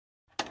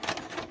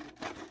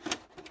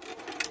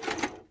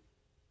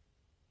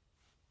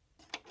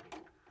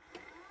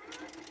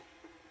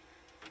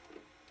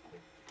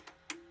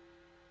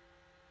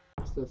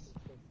l-istess.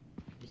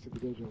 Bisti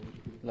bidejġa.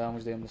 La,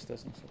 mux dajem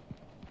l-istess nasib.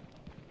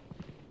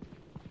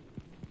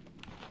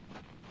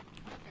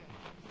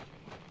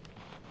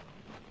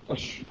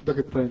 Għax dak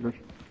il-timer.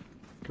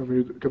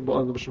 Kemm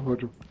baqalna biex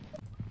nħorġu.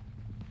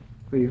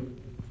 Ejja.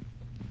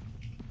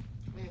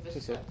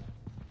 Sisib.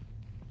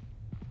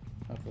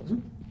 Għafus.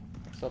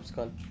 Sab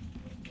skal.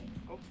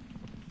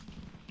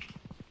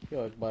 Jo,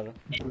 barra.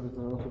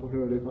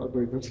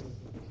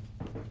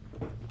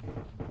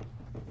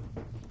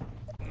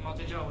 Ma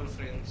tiġaw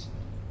il-friends.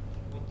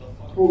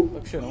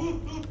 Dak xinu?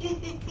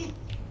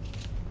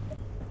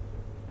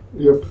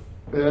 Jep.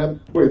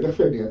 Wait, dak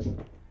fejn jgħet?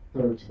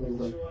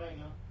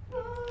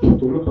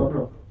 Tulu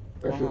kamra.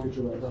 Dak fejn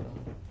jgħet.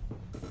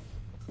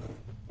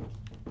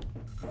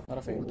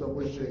 Għara fejn? Ta'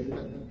 wġġej.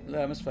 La,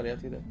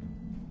 misfallijat jida.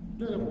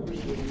 La, mu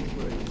biex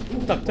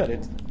Tak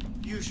tarit.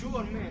 You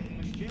sure, man?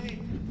 Mux ġej?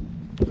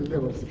 Le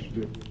ma tsibx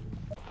ġej.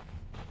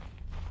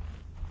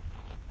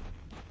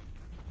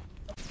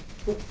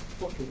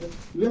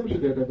 Le mux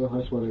ġej għedha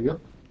ħax warajja.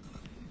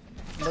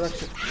 Badak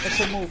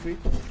xie movie.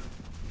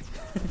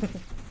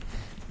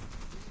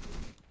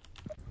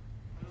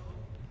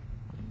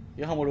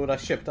 Jahamur ura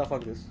xeb ta'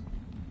 fagdis.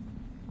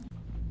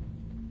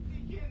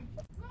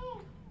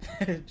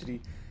 Ġri.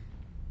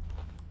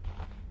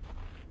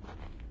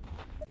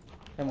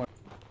 Emor.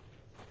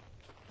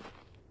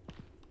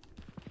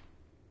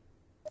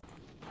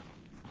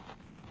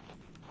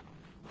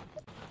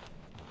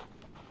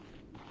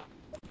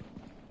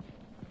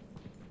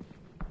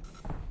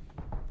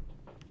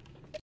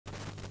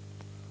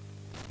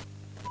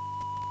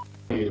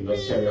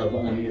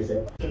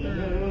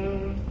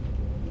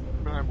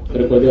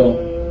 Ricordiamo.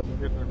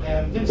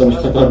 Sta mux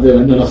ħatħaddi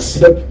għanna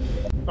naħseb.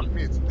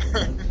 Taħmit.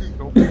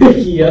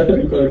 Ija,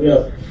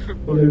 ricordiamo.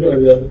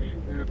 Ricordiamo.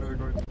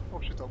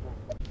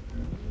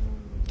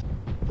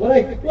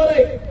 Waraj!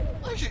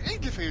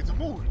 Għajdi fejn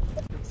t-mur.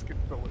 Skip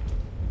forward.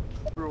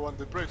 Bro, on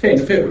the break. Fejn?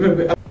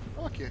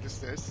 Ok,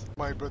 l-istess.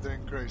 My brother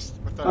in Christ.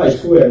 I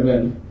swear,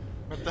 man.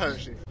 Ma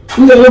taħxi.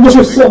 La, mux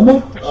s-samma.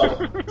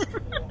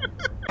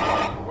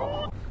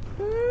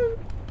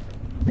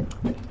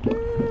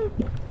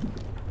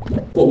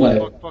 Fuq ma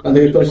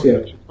għandek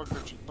il-torsier.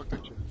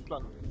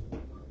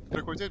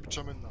 Rekordjajt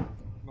bieċa minna.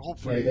 Nħub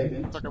Ejda.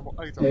 fej. Taka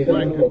muqqajta.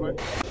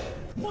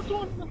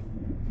 Madonna.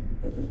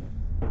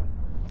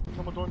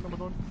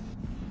 Madonna.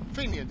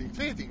 Fejn jedi?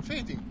 Fejn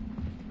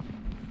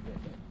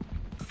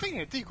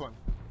jedi dikon?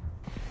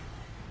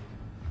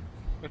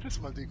 Għet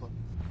isma dikon.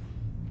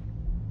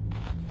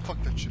 Fuck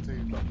that shit,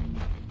 ejda.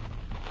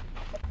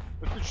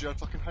 Għet nġi għal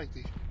fucking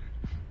ħajti.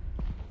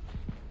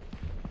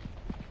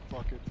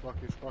 Fuck it.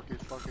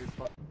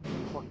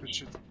 Fuck this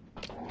shit.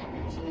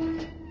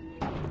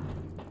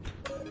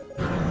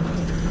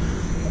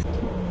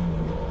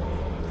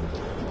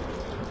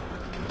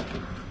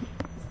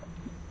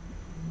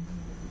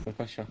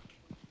 Faxxa.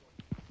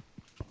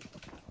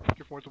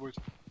 Kif mortu bojt?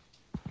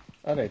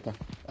 Għarajta.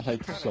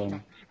 Għalajt s-sona.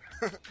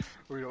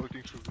 U jgħu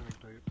think through the next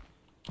day.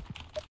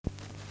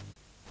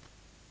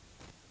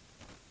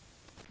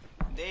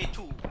 Day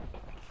 2.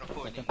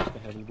 Recording.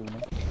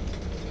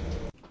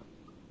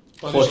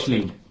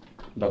 Foxni.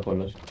 Da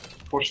kollox.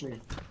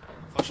 Fortunately.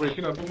 Wait,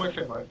 you know, who my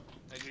favorite?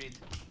 Agreed.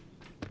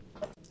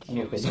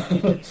 Okay. He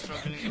was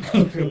struggling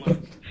with the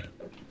mic.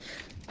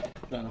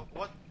 Dana.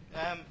 What?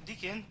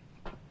 Deacon?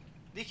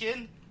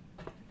 Deacon?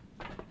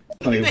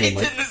 Oh, you're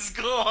Nathan is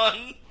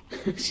gone!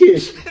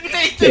 Xiex.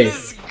 Nathan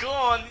is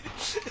gone!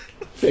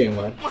 Fejn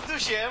mar? Matu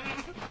xem!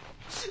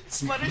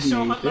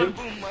 Sparixxew ħalla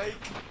l-boom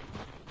mic.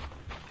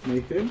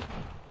 Nathan?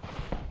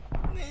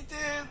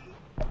 Nathan!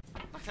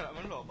 Ma kellha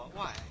minn logħba,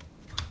 why?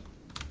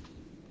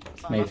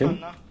 Nathan?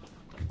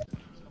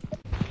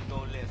 Go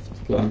left.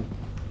 Plan.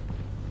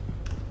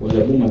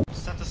 Wala buma.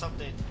 Status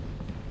update.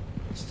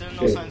 Still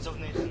no Okay. signs of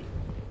Nathan.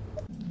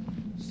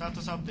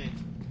 Status update.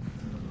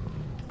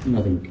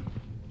 Nothing.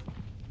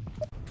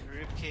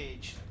 Rib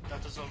cage.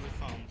 That is all we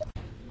found.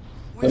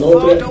 We Hello,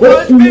 found the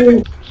Brett. world,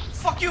 baby!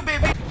 Fuck you,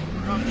 baby!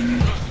 Run, Deacon,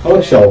 run.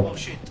 How so? Oh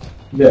shit.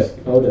 Desk.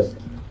 How desk?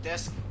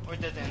 Desk or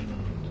dead end.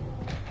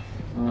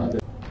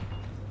 Desk.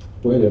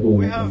 Wala buma.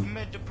 We have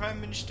met the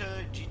Prime Minister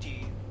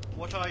GT.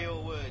 What are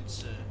your words,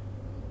 sir?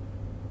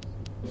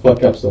 Fuck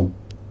Capstone.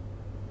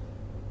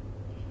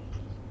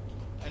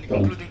 Any Done.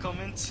 concluding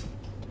comments?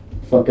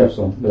 Fuck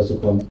Capstone. That's the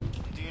comment.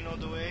 Do you know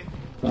the way?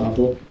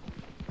 Tafu.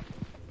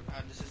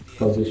 This is the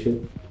How's end. this shit?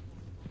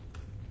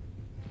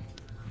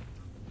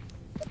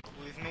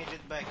 We've made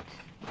it back.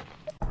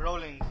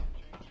 Rolling.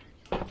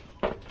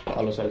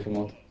 Għallu selfie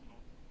mod.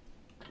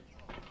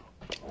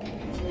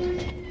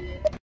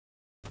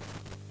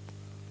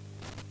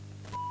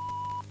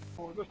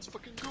 Oh, let's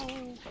fucking go!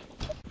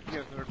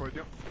 Yeah, record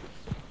you.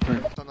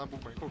 Tanna boom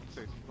mic. Cool,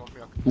 say. Don't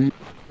me up.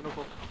 No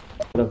go.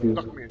 Review.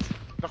 Duck me.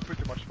 Duck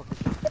pretty much fucking.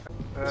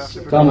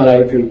 Kamera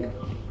jtrik.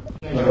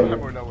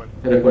 Hammer l-ewwel.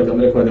 Rekordam.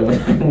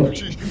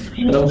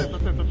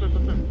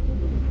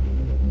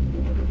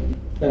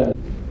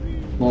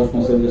 Mawx ma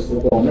s-sirristu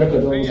kom.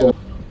 Rekordam. I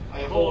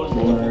hold.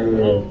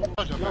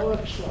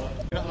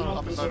 Jaħna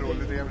għamilna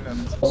rulli dejjem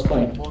l-end.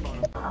 Spine.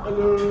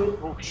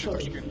 Oh shit,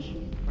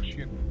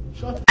 machine.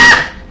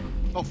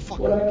 Oh fuck.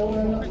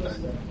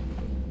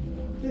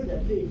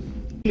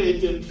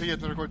 هي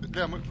تركود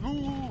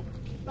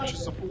لا شو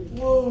الصبح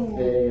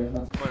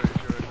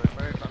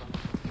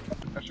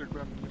actually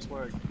كنا من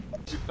سواق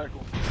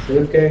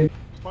Okay.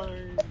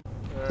 fine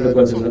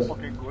That's not not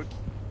fucking good.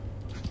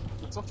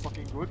 That's not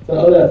fucking good.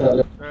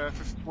 تعال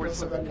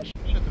 50.7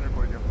 شت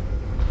نركود اليوم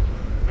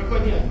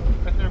Record here.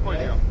 شت نركود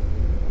اليوم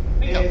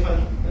Hey, fun.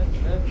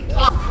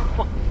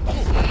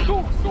 No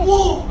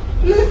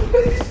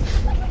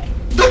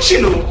dak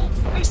xinu?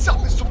 ايش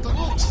سوي الصوت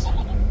النص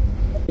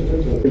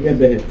Get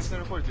the hits. شت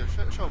نركود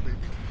اليوم شو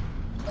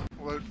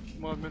بيبي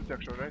ما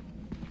منتك شو right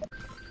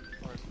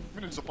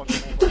من الزبط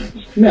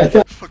مات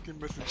fucking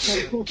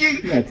message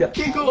مات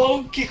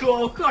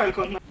Kiko Karl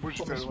konna. مش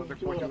فاهم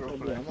عندك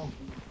بروبليم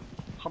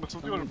محمد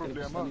صوتي ولا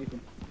بروبليم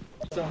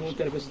مو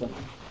تربستا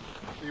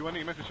ايوه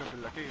ما في شاف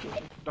لك ايه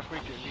داك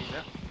مين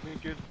كان مين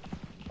كان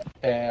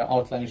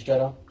outline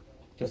ġdara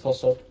kif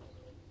tħossok?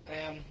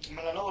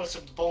 Mela l-ewwel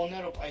sibt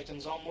boner u bqajt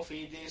inżommu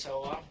f'idi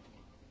sewwa.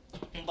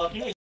 Mbagħad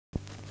ngħid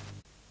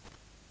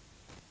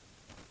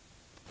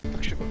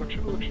داك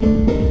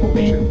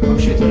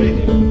shit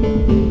already.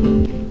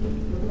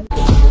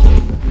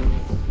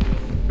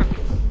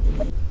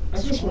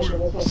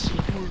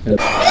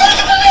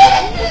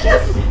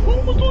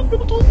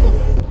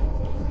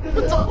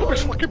 بتصعب مش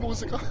فاكر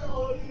موسيقى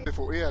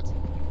فوقيات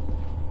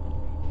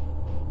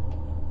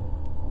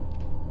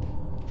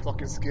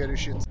fucking scary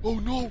shit oh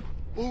no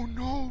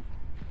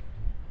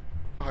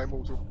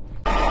هيموتوا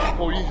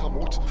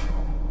هموت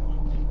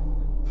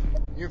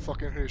ين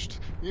fucking هرشت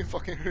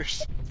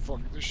fuck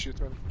this shit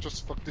man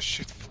just fuck this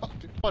shit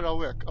fuck it spara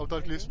wek أو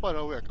dak li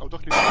spara wek أو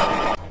dak li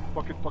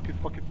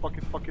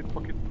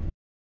fuck it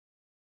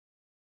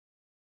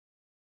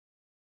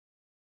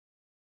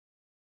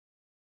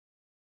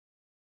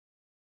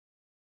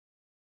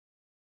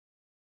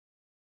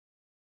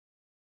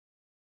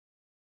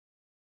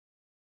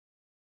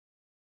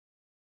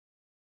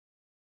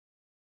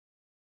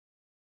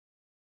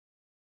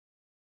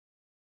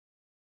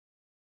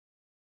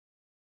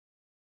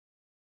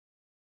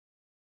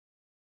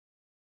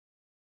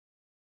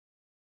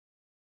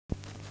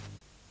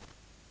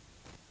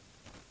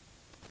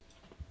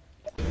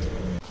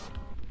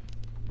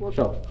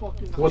Ciao.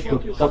 What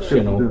the fuck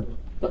xinu?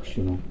 Dak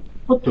xinu?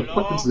 What the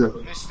fuck is that?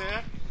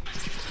 Mister?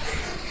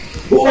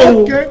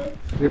 Okay.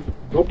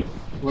 Nope.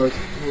 Wait.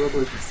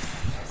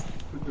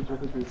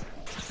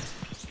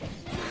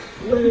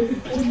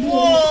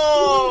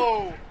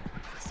 Whoa!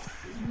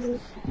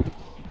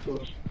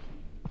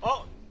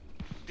 Oh!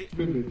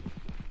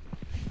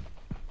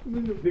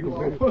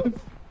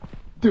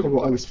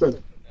 Diego على الاسفل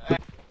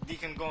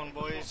Deacon gone,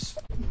 boys.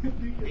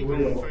 We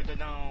going further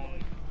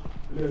down.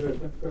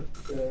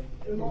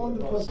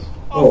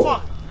 Oh,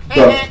 fuck!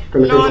 Hey,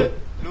 lol!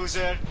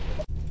 Loser!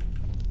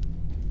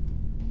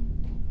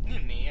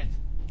 Min miet?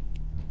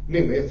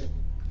 نيمت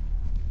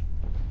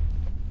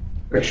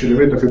actually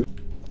wait a second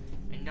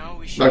And now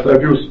we Like should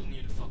abuse.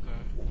 need fucker.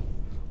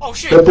 Oh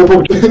shit! Tempo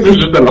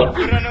مش دلع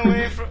We ran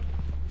away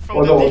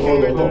from the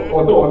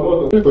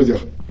Deacon with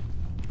the...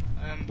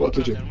 وقت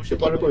جاي مش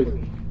يبقى كويس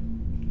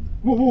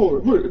مو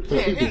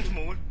ايه انت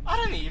مول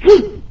اراني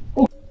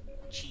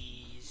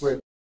Jeez. Wait.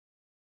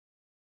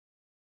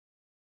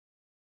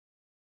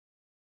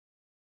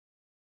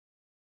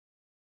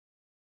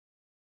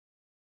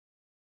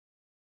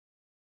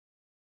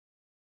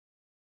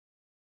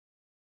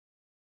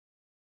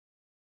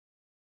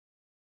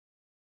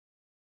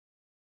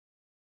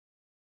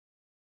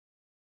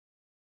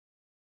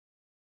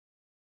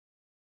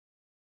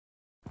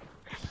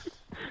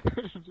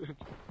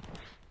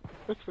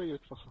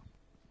 اتفيت فخم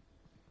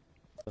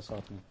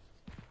صاتني.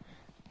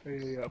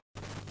 ايه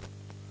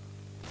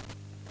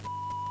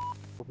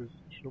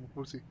شنو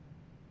بفوسي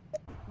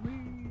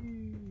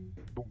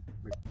بوم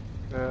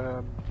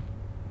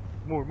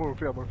مور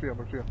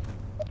فيها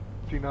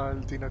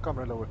تينا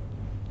كاميرا الاول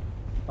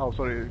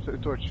سوري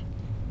تورش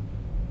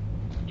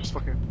just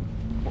fucking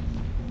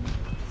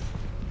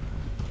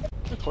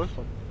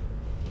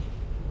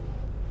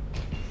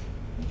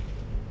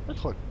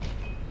ادخل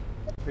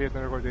هي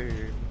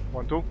نريكورد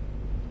 1 2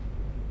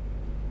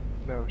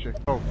 لا شيء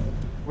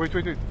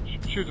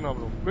wait شو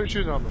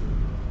نعملوا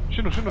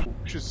شنو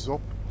شو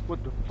الزوب what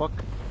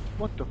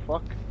the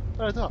fuck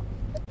هذا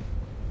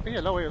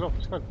هي لا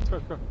سكال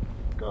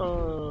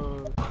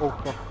oh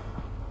fuck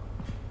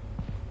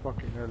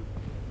fucking hell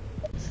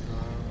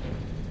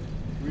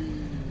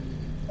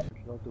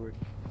not do it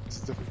this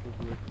is definitely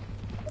do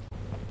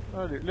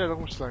it لا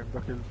مش سلايم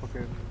ذاك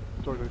الفاكين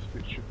توردر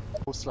سبيتش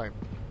هو سلايم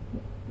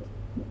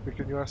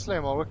لكن يو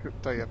سلايم هاوك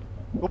طيب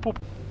اوب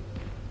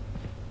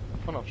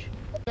ما نعرفش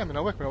من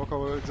هاوك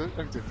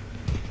اكزيت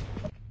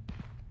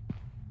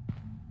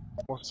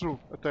مصروف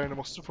التاني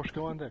مصروف وش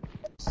كمان عندك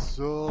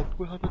زوب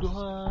وي هاف تو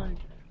هاي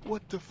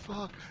وات ذا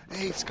فاك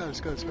اي سكال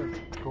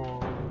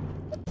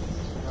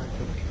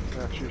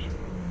شيش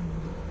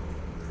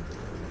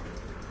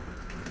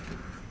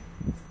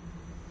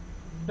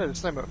لا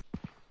السلايم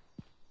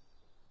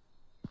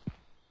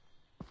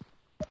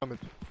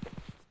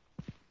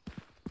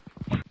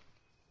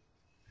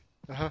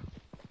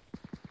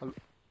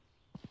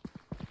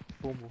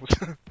موت.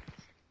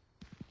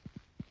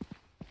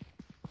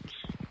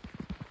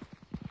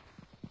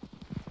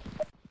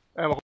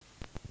 ايه ما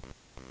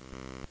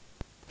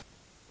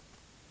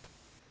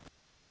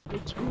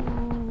Let's go.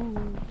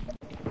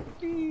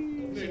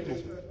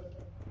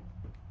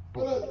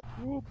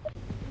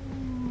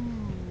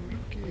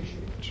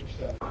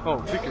 Oh,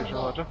 fica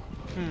já.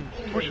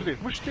 Push it in,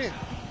 push it in.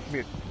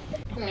 Mid.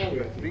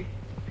 Friendly.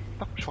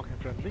 That was fucking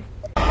friendly.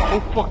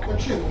 Oh fuck!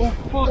 Oh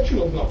fuck!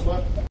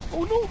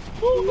 Oh no!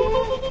 No! No! No!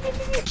 No! No! No!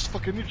 Just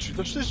fucking niet shoot.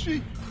 Dat is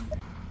niet.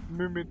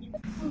 Mid.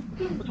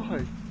 Wat doe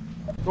hij?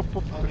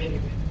 Op.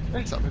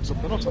 Hij staat met z'n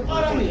op de nos.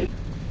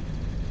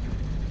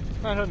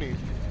 Nee, dat niet.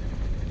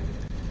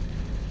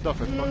 Dat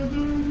vet, fuck.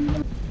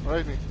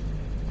 Weet niet.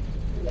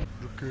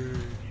 Oké.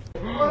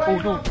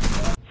 Oh no!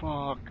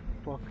 Fuck.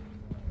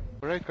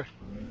 Right guy.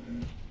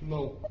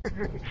 No.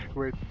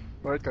 Wait.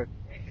 Right guy.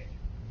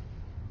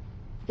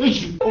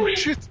 Oh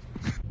shit!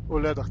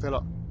 ولا dacht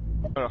هلا.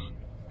 راح.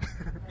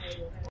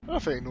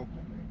 فينو.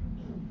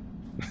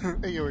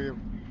 ايوه.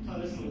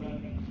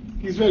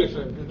 He's very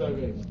friendly, that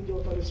guy.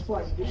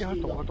 يا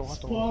هاتو.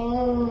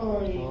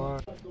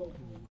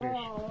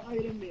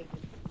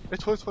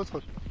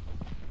 ادخل.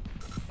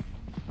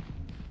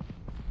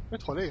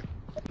 ادخل ايه.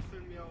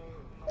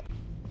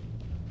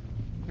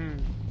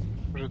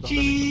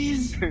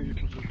 Cheese!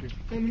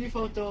 Family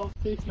photo.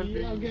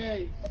 Okay.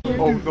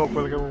 Oh no,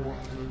 but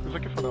it's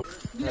like a fun up.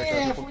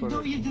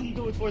 Yeah, you didn't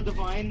do it for the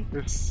Vine.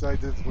 Yes, I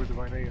did for the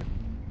Vine, yeah.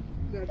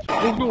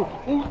 Oh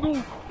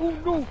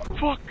no!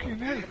 Fucking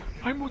hell!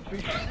 I'm with me.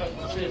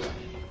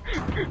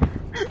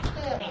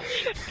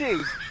 Shit,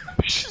 Dave!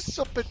 Shut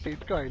up at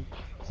Dave, Kyle.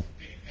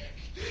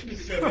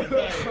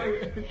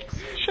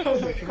 Shut up.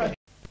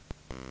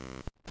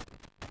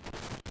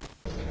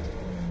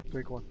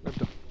 Take one,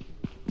 enter.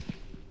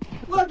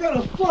 I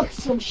gotta fuck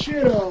some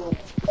shit up.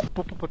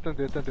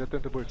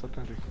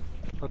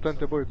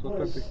 Attente boys.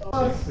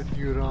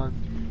 Ignorant.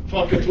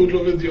 Fuck it, who the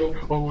video?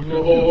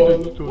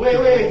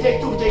 Wait, take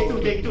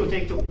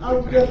two. I'm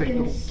getting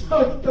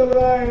sucked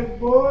alive,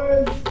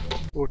 boys.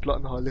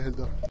 وطلقنا عليه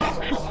ده.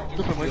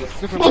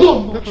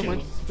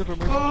 Never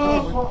mind.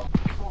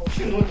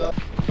 شنو ده؟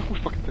 Who's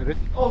fucking dead?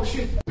 Oh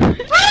shit.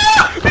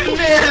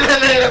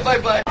 لا,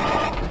 باي.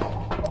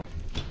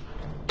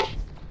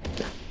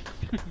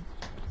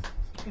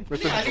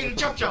 علينا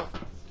chop.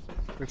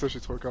 انت شو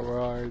تقول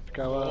كوايد.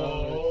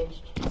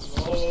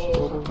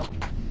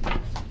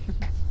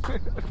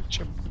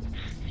 Chop.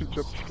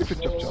 Keep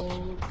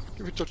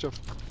it chop.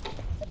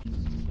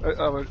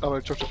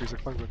 I'm chop is a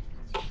fun one.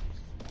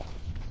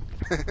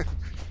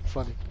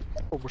 Funny.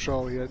 مش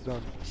هي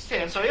done.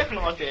 استنى نسويك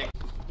نقط هيك.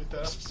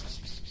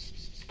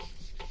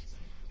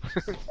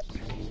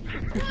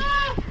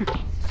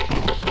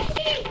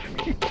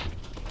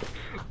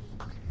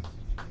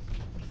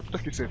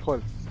 لك يصير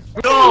خل.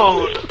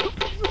 No.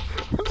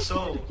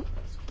 So.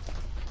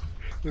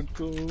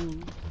 انتو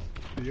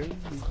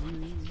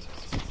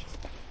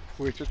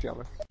ويت شو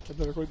تعمل؟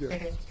 هذا ريكورد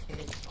يا.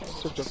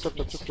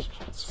 شوف.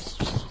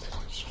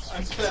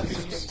 I'm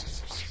clapping him.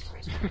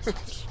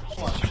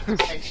 Come on,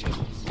 action.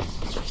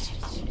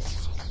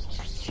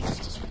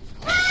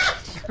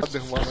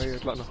 قدهم معنا هي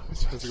طلعنا.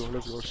 Let's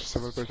go.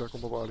 سبب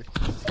بيشاركم بابا علي.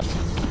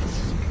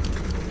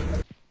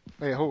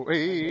 ايه هو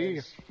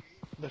ايه.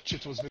 That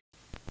shit was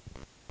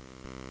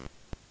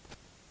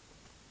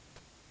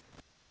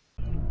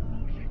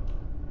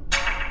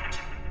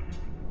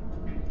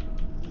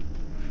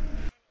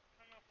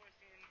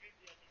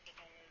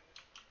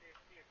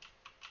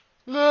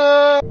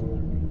لا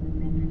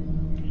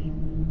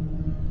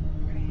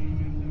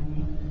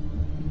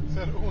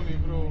سرقوني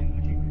برو.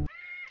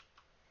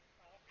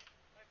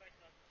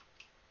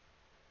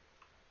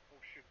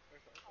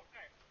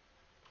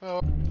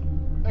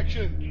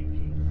 action.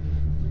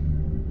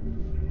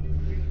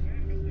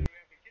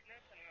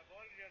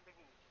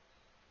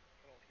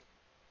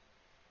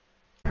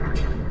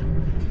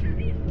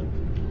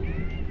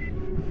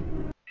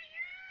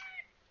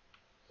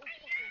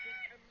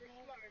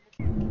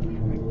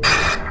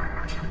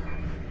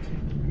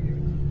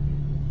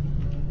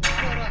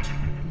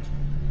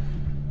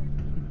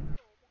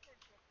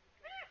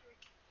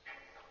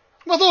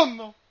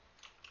 Madonna!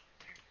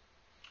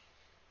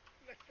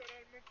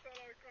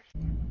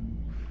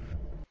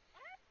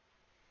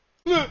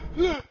 لا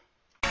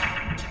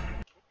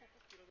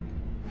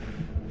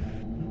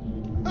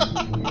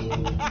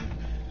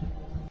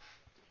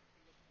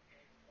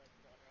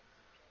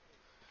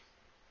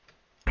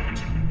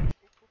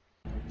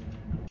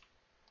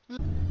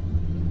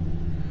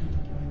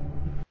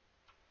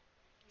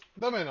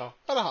دمنا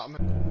انا هعمل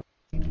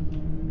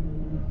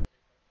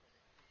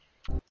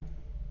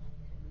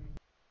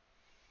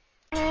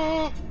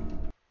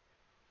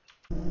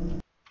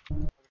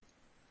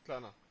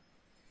طلعنا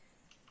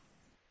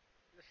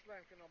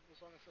السلايم كان ابو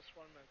صانع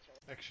اسوالمنت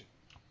action.